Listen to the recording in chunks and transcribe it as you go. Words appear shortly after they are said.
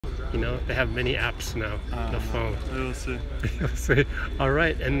You know, they have many apps now on the phone. We'll see. We'll see. All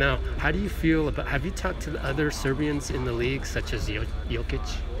right. And now, how do you feel about? Have you talked to the other Serbians in the league, such as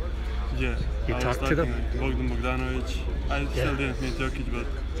Jokic? Yeah. You talked to them? Bogdan Bogdanovic. I still didn't meet Jokic, but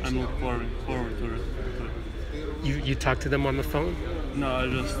I'm looking forward to it. You talked to them on the phone? No, I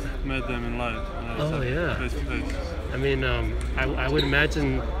just met them in live. Oh yeah. Face to face. I mean, I would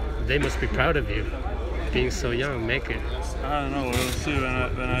imagine they must be proud of you, being so young. Make it. I don't know. We'll see when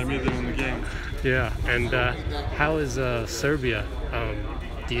I meet them in the game. Yeah. And how is Serbia?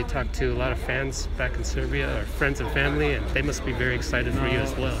 Do you talk to a lot of fans back in Serbia, or friends and family? And they must be very excited for you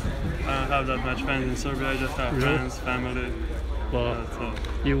as well. I don't have that much fans in Serbia. I just have friends, family. Well,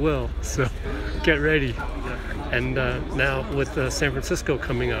 you will. So get ready. Yeah. And now with San Francisco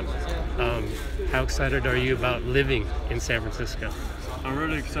coming up, how excited are you about living in San Francisco? I'm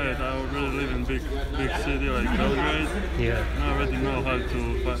really excited. I would really live in big city like Belgrade. Yeah. And I already know how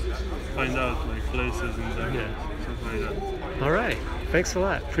to find out like places and stuff like that. All right. Thanks a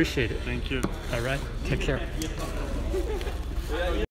lot. Appreciate it. Thank you. All right. Take care.